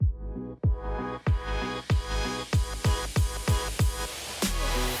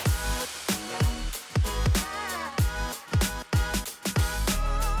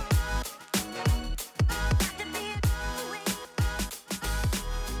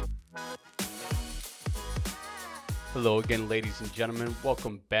Hello again, ladies and gentlemen.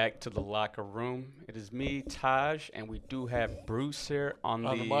 Welcome back to the locker room. It is me, Taj, and we do have Bruce here on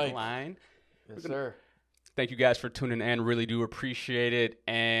the mic. line. Yes, sir. Thank you guys for tuning in. Really do appreciate it.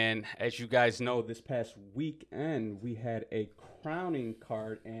 And as you guys know, this past weekend we had a crowning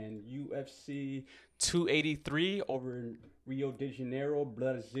card in UFC 283 over in Rio de Janeiro,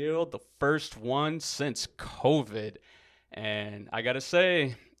 Brazil, the first one since COVID. And I gotta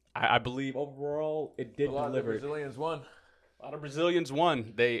say, I believe overall it did A lot of deliver. the Brazilians won. A lot of Brazilians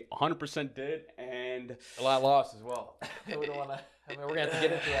won. They 100% did, and A lot lost as well. So we don't want to. I mean, we're gonna have to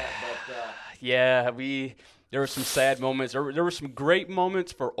get into that, but yeah, there were some sad moments. There were some great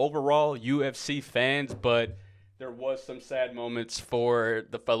moments for overall UFC fans, but there was some sad moments for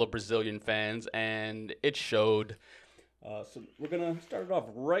the fellow Brazilian fans, and it showed. So we're gonna start it off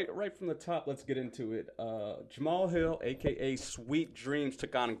right from the top. Let's get into it. Jamahal Hill, aka Sweet Dreams,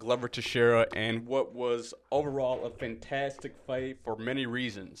 took on Glover Teixeira, and what was overall a fantastic fight for many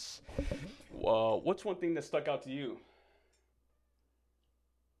reasons. What's one thing that stuck out to you?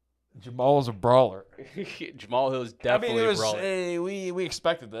 Jamal's a brawler. Jamahal Hill is definitely a brawler. We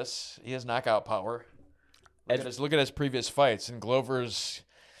expected this. He has knockout power. Look at his previous fights, and Glover's.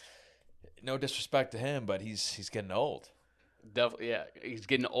 No disrespect to him, but he's getting old. Definitely, yeah. He's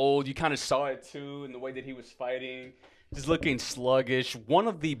getting old. You kind of saw it, too, in the way that he was fighting. Just looking sluggish. One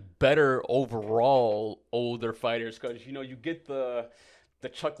of the better overall older fighters because, you get the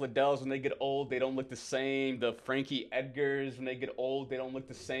Chuck Liddells when they get old, they don't look the same. The Frankie Edgars, when they get old, they don't look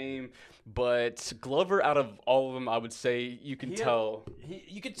the same. But Glover, out of all of them, I would say you can tell.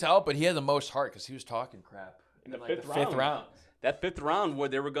 You could tell, but he had the most heart because he was talking crap. In the like fifth round. That fifth round where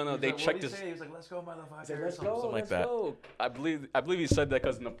they were gonna, they checked his. He was like, "Let's go, motherfucker." Said, let's go, something like let's that. Go. I believe he said that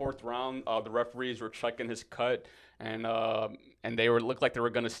because in the fourth round, the referees were checking his cut, and they looked like they were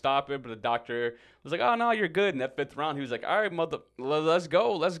gonna stop it, but the doctor was like, "Oh no, you're good." In that fifth round, he was like, "All right, let's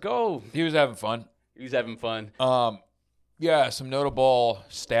go." He was having fun. Yeah, some notable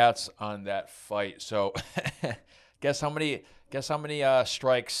stats on that fight. So, guess how many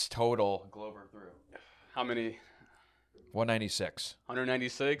strikes total Glover threw? How many? 196.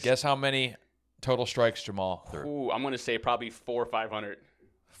 196. Guess how many total strikes Jamal threw? Ooh, I'm gonna say probably 400 or 500.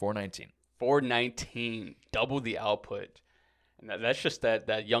 419. 419, double the output, and that's just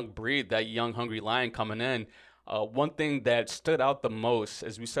that young breed, that young hungry lion coming in. One thing that stood out the most,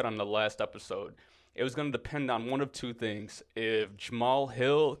 as we said on the last episode, it was going to depend on one of two things: if Jamahal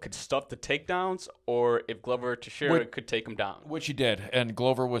Hill could stuff the takedowns, or if Glover Teixeira could take him down. Which he did, and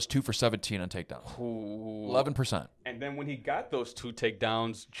Glover was 2 for 17 on takedowns. 11%. And then when he got those two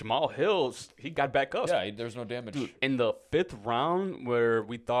takedowns, Jamahal Hill, he got back up. Yeah, there's no damage. Dude, in the fifth round, where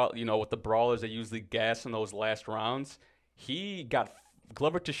we thought, with the brawlers, they usually gas in those last rounds, he got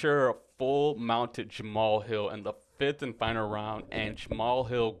Glover Teixeira full mounted Jamahal Hill in the fifth and final round, and Jamahal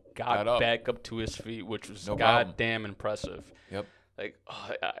Hill got back up to his feet, which was goddamn impressive. Yep. Like,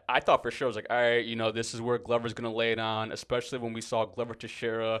 I thought for sure, I was like, all right, this is where Glover's going to lay it on, especially when we saw Glover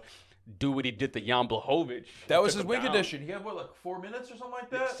Teixeira do what he did to Jan Blachowicz. That was his wing edition. He had, like 4 minutes or something like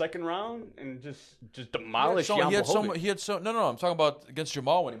that? Second round, and just demolished Jan Blachowicz. No, I'm talking about against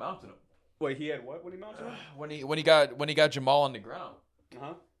Jamal when he mounted him. Wait, he had what when he mounted him? When he got Jamal on the ground.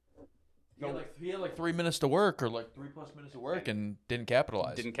 Uh-huh. He had like 3 minutes to work, or like 3+ minutes to work, and didn't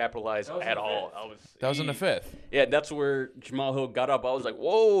capitalize. Didn't capitalize at all. That was in the fifth. Yeah, that's where Jamahal Hill got up. I was like,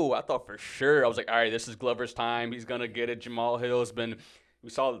 whoa! I thought for sure. I was like, all right, this is Glover's time. He's gonna get it. Jamahal Hill's been.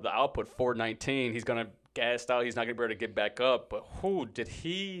 We saw the output 419. He's gonna gas out. He's not gonna be able to get back up. But did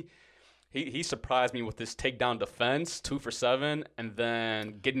he? He surprised me with this takedown defense, 2 for 7, and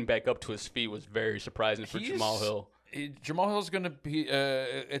then getting back up to his feet was very surprising for Jamahal Hill. Jamahal Hill's going to be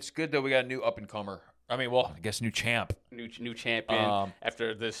it's good that we got a new up-and-comer. I mean, well, I guess new champ. New champion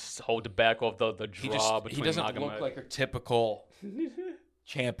after this whole debacle of the draw between He doesn't Magomed. look like a typical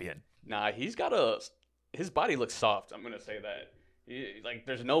champion. Nah, his body looks soft. I'm going to say that.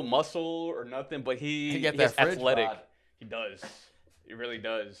 There's no muscle or nothing, but he's athletic. Bod. He does. He really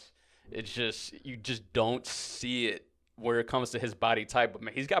does. It's just, you just don't see it where it comes to his body type. But,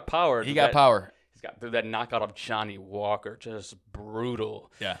 man, he's got power. He's got power. He's got through that knockout of Johnny Walker, just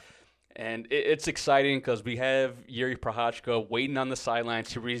brutal. Yeah. And it's exciting because we have Yuri Prochazka waiting on the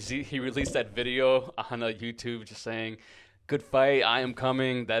sidelines. He released that video on YouTube just saying, "Good fight, I am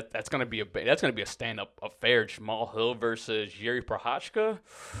coming." That's gonna be a stand-up affair. Jamahal Hill versus Yuri Prochazka.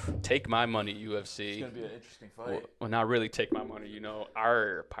 Take my money, UFC. It's gonna be an interesting fight. Well, not really take my money,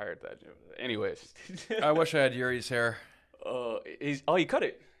 our pirate that. Anyways, I wish I had Yuri's hair. He cut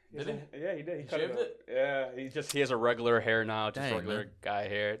it. Did he? Yeah, he did. He shaved it? Yeah, he has a regular hair now, just Dang, regular man. guy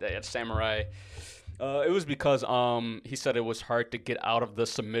hair. They had samurai. It was because he said it was hard to get out of the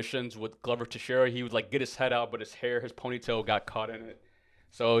submissions with Glover Teixeira. He would like get his head out, but his ponytail got caught in it.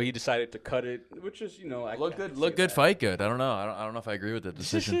 So he decided to cut it, which is, look good, fight good. I don't know. I don't know if I agree with the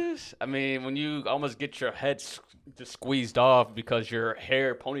decision. I mean, when you almost get your head just squeezed off because your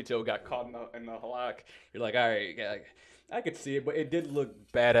ponytail got caught in the halak, you're like, all right, yeah, I could see it, but it did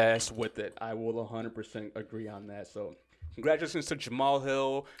look badass with it. I will 100% agree on that. So congratulations to Jamahal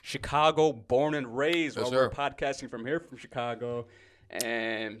Hill, Chicago, born and raised. Yes, we're podcasting from here from Chicago.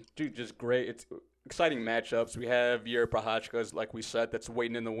 And, dude, just great. It's exciting matchups. We have your Prochazkas, like we said, that's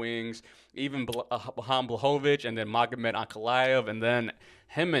waiting in the wings. Even Ilhan Blachowicz and then Magomed Ankalaev. And then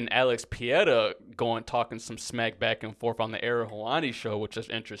him and Alex Pieta talking some smack back and forth on the Ara Helwani show, which is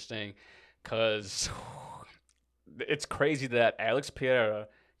interesting because it's crazy that Alex Pieta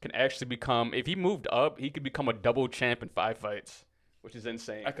can actually become, if he moved up, he could become a double champ in 5 fights, which is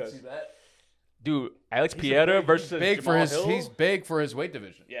insane. I can see that. Dude, Alex Pieta versus Jamahal Hill. He's big for his weight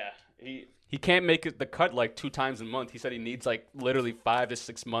division. Yeah, he can't make the cut like 2 times a month. He said he needs like literally 5 to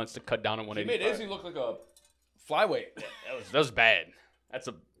 6 months to cut down on 185. He made Izzy look like a flyweight. That was bad. That's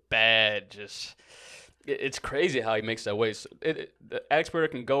a bad just. It's crazy how he makes that weight. So Alex Pieta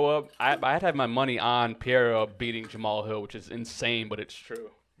can go up. I'd have my money on Pieta beating Jamahal Hill, which is insane, but it's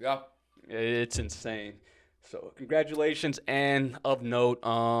true. Yeah, it's insane. So congratulations, and of note,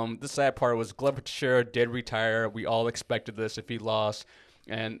 the sad part was Glover Teixeira did retire. We all expected this if he lost.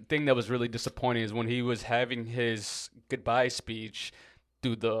 And the thing that was really disappointing is when he was having his goodbye speech,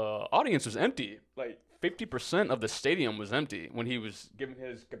 dude, the audience was empty. Like 50% of the stadium was empty when he was giving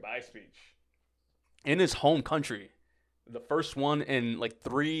his goodbye speech in his home country. The first one in like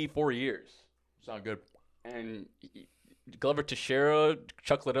 3-4 years. Sound good. And Glover Teixeira,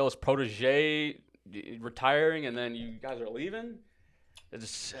 Chuck Liddell's protege, retiring, and then you guys are leaving. I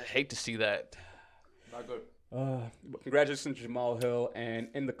hate to see that. Not good. Congratulations to Jamahal Hill. And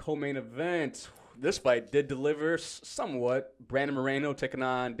in the co-main event, this fight did deliver somewhat. Brandon Moreno taking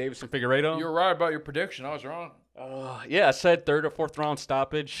on Deiveson Figueiredo. You were right about your prediction. I was wrong. Yeah, I said 3rd or 4th round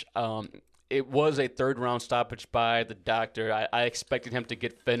stoppage. It was a 3rd round stoppage by the doctor. I expected him to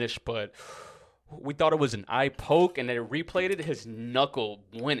get finished, but we thought it was an eye poke, and they replayed it. His knuckle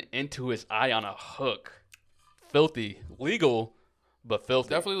went into his eye on a hook. Filthy. Legal, but filthy.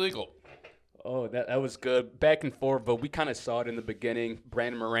 Definitely legal. Oh, that was good. Back and forth, but we kind of saw it in the beginning.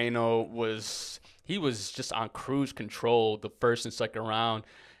 Brandon Moreno was just on cruise control the 1st and 2nd round.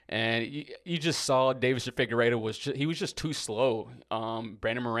 And you just saw Deiveson Figueiredo was just too slow.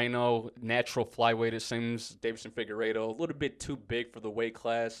 Brandon Moreno, natural flyweight, it seems. Deiveson Figueiredo, a little bit too big for the weight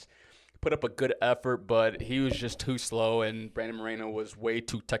class. Put up a good effort, but he was just too slow, and Brandon Moreno was way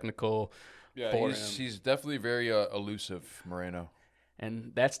too technical for him. He's definitely very elusive, Moreno.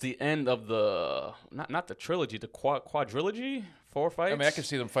 And that's the end of the not the trilogy, the quadrilogy, 4 fights. I mean, I could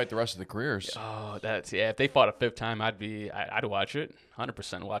see them fight the rest of the careers. Oh, if they fought a 5th time, I'd watch it.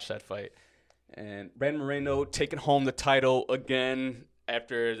 100% watch that fight. And Brandon Moreno taking home the title again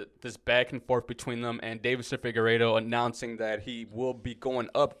after this back and forth between them, and Deiveson Figueiredo announcing that he will be going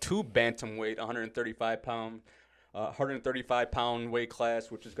up to bantamweight, 135-pound weight class,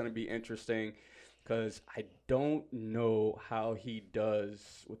 which is going to be interesting. Because I don't know how he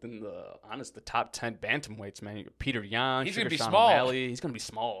does within the top 10 bantamweights, man. Peter Yan, he's going to be Sean small. O'Malley. He's going to be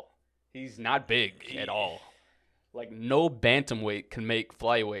small. He's not big at all. Like, no bantamweight can make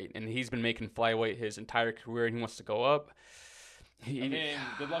flyweight, and he's been making flyweight his entire career, and he wants to go up.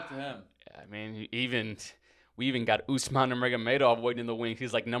 Good luck to him. I mean, we even got Usman Nurmagomedov waiting in the wings.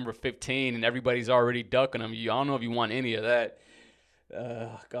 He's like number 15, and everybody's already ducking him. I don't know if you want any of that.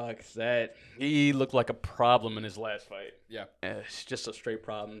 God, he looked like a problem in his last fight. Yeah. It's just a straight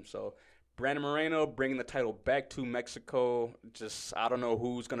problem. So, Brandon Moreno bringing the title back to Mexico. I don't know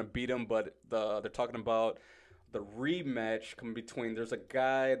who's going to beat him, but they're talking about the rematch coming between. There's a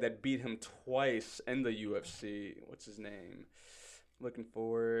guy that beat him twice in the UFC. What's his name? Looking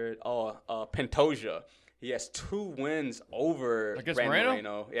for it. Pantoja. He has 2 wins over Brandon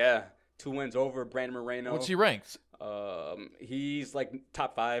Moreno. Yeah, 2 wins over Brandon Moreno. What's he ranked? He's like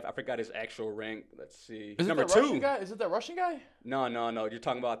top 5. I forgot his actual rank. Let's see. Is number it the 2. Russian guy? Is it that Russian guy? No. You're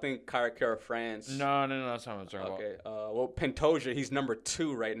talking about, I think, Kara France. No. That's not what I'm talking about. Okay. Well, Pantoja, he's number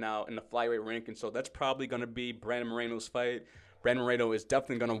 2 right now in the flyweight ranking, so that's probably going to be Brandon Moreno's fight. Brandon Moreno is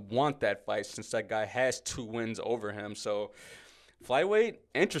definitely going to want that fight since that guy has 2 wins over him. So, flyweight,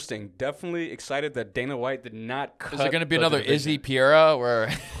 interesting. Definitely excited that Dana White did not cut. Is it going to be another Izzy Piera where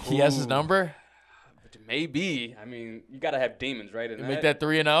he has his number? Maybe. I mean, you got to have demons, right? Make that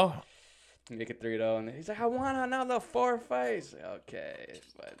 3-0? Make it 3-0. And he's like, I want another 4 fights. Okay.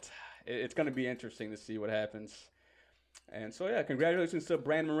 But it's going to be interesting to see what happens. And so, yeah, congratulations to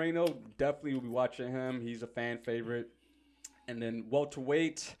Brandon Moreno. Definitely will be watching him. He's a fan favorite. And then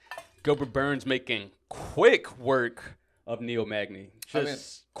welterweight, Gilbert Burns making quick work of Neil Magny.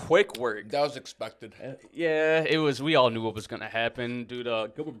 Quick work. That was expected. Yeah, it was. We all knew what was going to happen. Dude,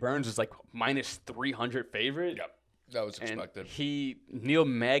 Gilbert Burns is like minus 300 favorite. Yep, that was expected. And Neil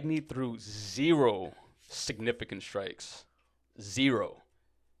Magny threw 0 significant strikes. 0.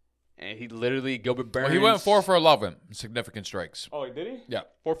 And he literally, Gilbert Burns. Well, he went 4 for 11 significant strikes. Oh, did he? Yeah.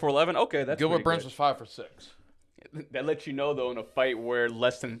 4 for 11? Okay, that's Gilbert Burns good. was 5 for 6. That lets you know, though, in a fight where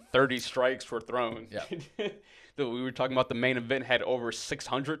less than 30 strikes were thrown. Yeah. We were talking about the main event had over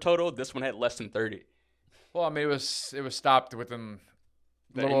 600 total. This one had less than 30. Well, I mean, it was stopped within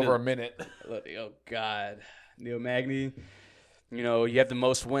a little over a minute. Oh, God. Neil Magny, you know, you have the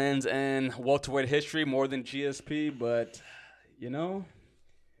most wins in welterweight history, more than GSP, but, you know,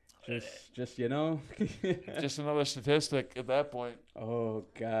 just you know. Just another statistic at that point. Oh,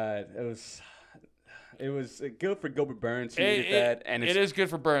 God. It was good for Gilbert Burns. It is good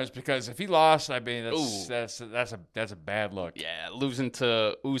for Burns because if he lost, I mean, that's a bad look. Yeah, losing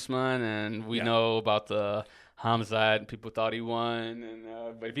to Usman, and we know about the Hamzat. People thought he won,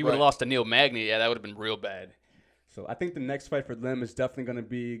 but if he would have lost to Neil Magny, that would have been real bad. So I think the next fight for them is definitely going to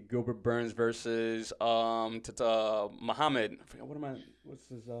be Gilbert Burns versus Muhammad. I forgot what's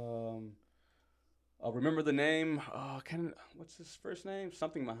his remember the name? What's his first name?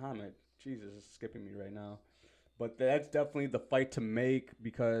 Something Muhammad. Jesus, it's skipping me right now. But that's definitely the fight to make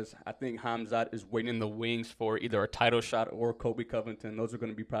because I think Hamzat is waiting in the wings for either a title shot or Kobe Covington. Those are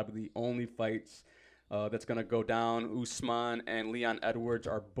going to be probably the only fights that's going to go down. Usman and Leon Edwards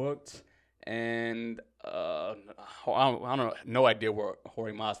are booked. And I don't know, no idea where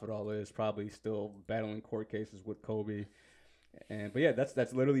Jorge Masvidal is. Probably still battling court cases with Kobe. But yeah, that's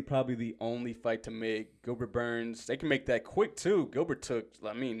literally probably the only fight to make. Gilbert Burns, they can make that quick too. Gilbert took,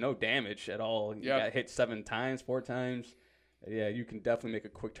 no damage at all. He got hit 4 times. Yeah, you can definitely make a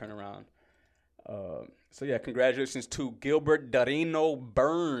quick turnaround. So yeah, congratulations to Gilbert Darino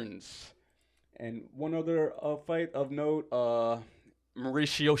Burns. And one other fight of note,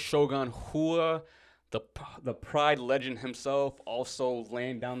 Mauricio Shogun Hua, the Pride legend himself, also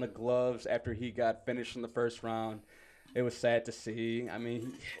laying down the gloves after he got finished in the first round. It was sad to see. I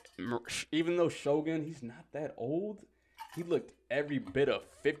mean, even though Shogun, he's not that old, he looked every bit of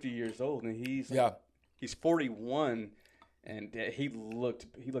 50 years old, and he's 41, and he looked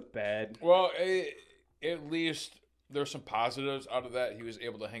bad. Well, at least there's some positives out of that. He was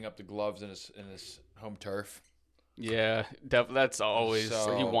able to hang up the gloves in his home turf. Yeah, that's always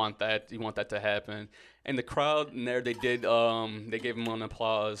you want that to happen. And the crowd in there, they gave him an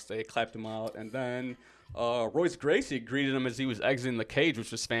applause, they clapped him out, and then Royce Gracie greeted him as he was exiting the cage,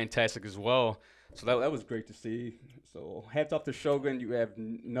 which was fantastic as well. So that was great to see. So hats off to Shogun. You have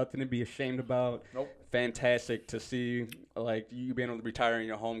nothing to be ashamed about. Nope. Fantastic to see, like, you being able to retire in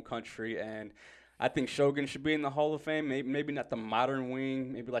your home country. And I think Shogun should be in the Hall of Fame. Maybe not the modern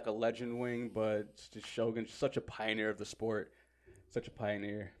wing, maybe like a legend wing, but it's just Shogun, such a pioneer of the sport. Such a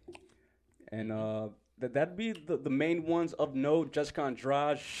pioneer. And that'd be the main ones of note. Jessica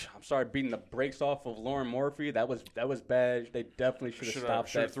Andrade, I'm sorry, beating the brakes off of Lauren Murphy. That was bad. They definitely should have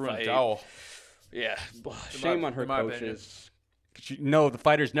stopped that threw in fight. the towel. Yeah, shame on her coaches. The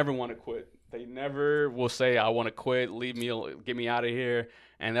fighters never want to quit. They never will say, "I want to quit. Leave me, get me out of here."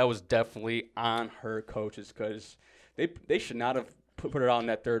 And that was definitely on her coaches because they should not have put her out in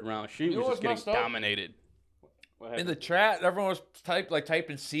that third round. She was just getting dominated. In the chat, everyone was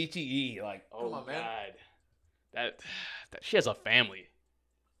typing CTE. Like, oh my man, that she has a family.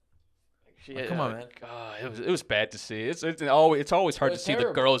 Come on, man. It was bad to see. It's always hard to see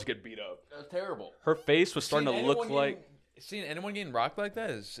the girls get beat up. That's terrible. Her face was starting to look like. Seeing anyone getting rocked like that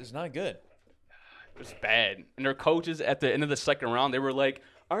is not good. It was bad. And their coaches at the end of the second round, they were like,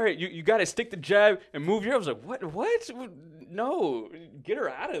 "All right, you got to stick the jab and move your." I was like, "What? No, get her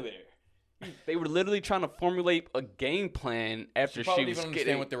out of there." They were literally trying to formulate a game plan after she was didn't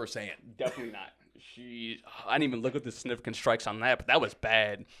understand what they were saying. Definitely not. I didn't even look at the significant strikes on that, but that was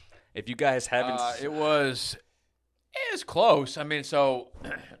bad. If you guys haven't, it was close. I mean, so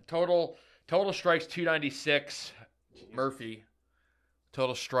total strikes 296. Murphy.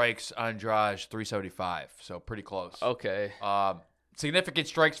 Total strikes Andrade 375. So pretty close. Okay. Significant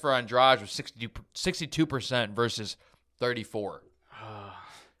strikes for Andrade was 62% versus 34.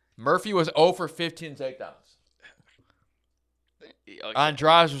 Murphy was 0 for 15 takedowns. Okay.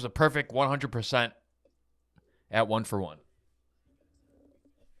 Andrade was a perfect 100% at 1 for 1.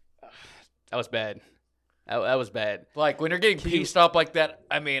 That was bad. That was bad. Like, when you're getting pieced up like that,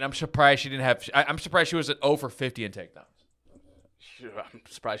 I mean, I'm surprised she didn't have – I'm surprised she wasn't 0 for 50 in takedowns. I'm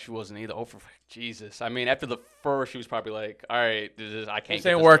surprised she wasn't either. Jesus. I mean, after the first, she was probably like, all right, I can't This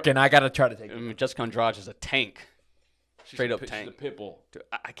ain't working. I got to try to take it. Jessica Andrade is a tank. Straight up tank. She's a pit bull. Dude,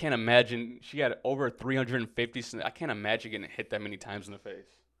 I can't imagine. She got over 350. I can't imagine getting hit that many times in the face.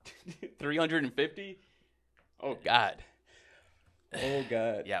 350? Oh, God. Oh,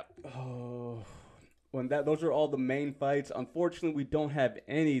 God. Yep. Oh. Those are all the main fights. Unfortunately, we don't have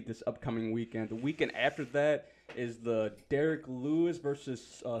any this upcoming weekend. The weekend after that is the Derek Lewis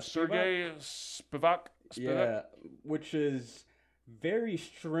versus Sergey Spivak. Yeah, which is very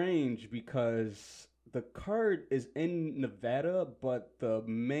strange because the card is in Nevada, but the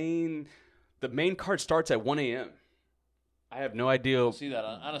main card starts at 1 a.m. I have no idea. See that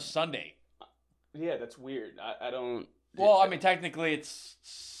on a Sunday. Yeah, that's weird. I don't. Well, I mean, technically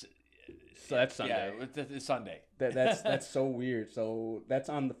it's. So that's Sunday. Yeah, it's Sunday. That's so weird. So that's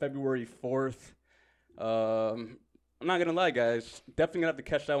on the February 4th. I'm not gonna lie, guys. Definitely gonna have to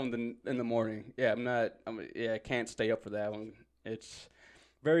catch that one in the morning. Yeah, I can't stay up for that one. It's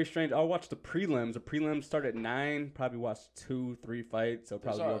very strange. I'll watch the prelims. The prelims start at 9. Probably watch 2-3 fights. So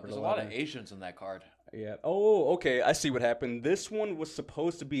probably over there's a lot of Asians in that card. Yeah. Oh, okay. I see what happened. This one was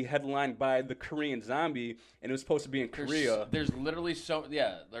supposed to be headlined by the Korean Zombie, and it was supposed to be in Korea. There's literally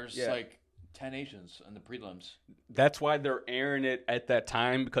there's like 10 Asians in the prelims. That's why they're airing it at that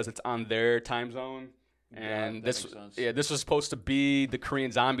time, because it's on their time zone. And this was supposed to be the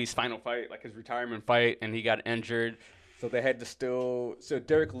Korean Zombie's final fight, like his retirement fight, and he got injured. So they had to so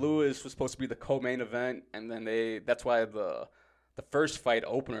Derek Lewis was supposed to be the co-main event, and then that's why the first fight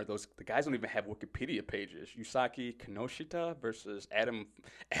opener, the guys don't even have Wikipedia pages. Yusaki Kinoshita versus Adam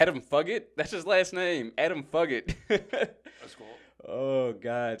Fuggett. That's his last name, Adam Fuggett. That's cool. Oh,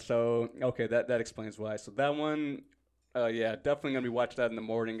 God. So, okay, that explains why. So that one, definitely going to be watching that in the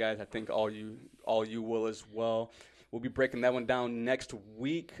morning, guys. I think all you will as well. We'll be breaking that one down next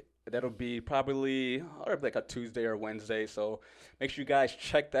week. That'll be probably like a Tuesday or Wednesday. So make sure you guys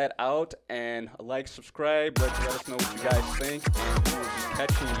check that out and subscribe. Let us know what you guys think. And we'll be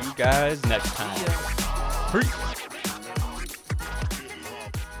catching you guys next time. Peace.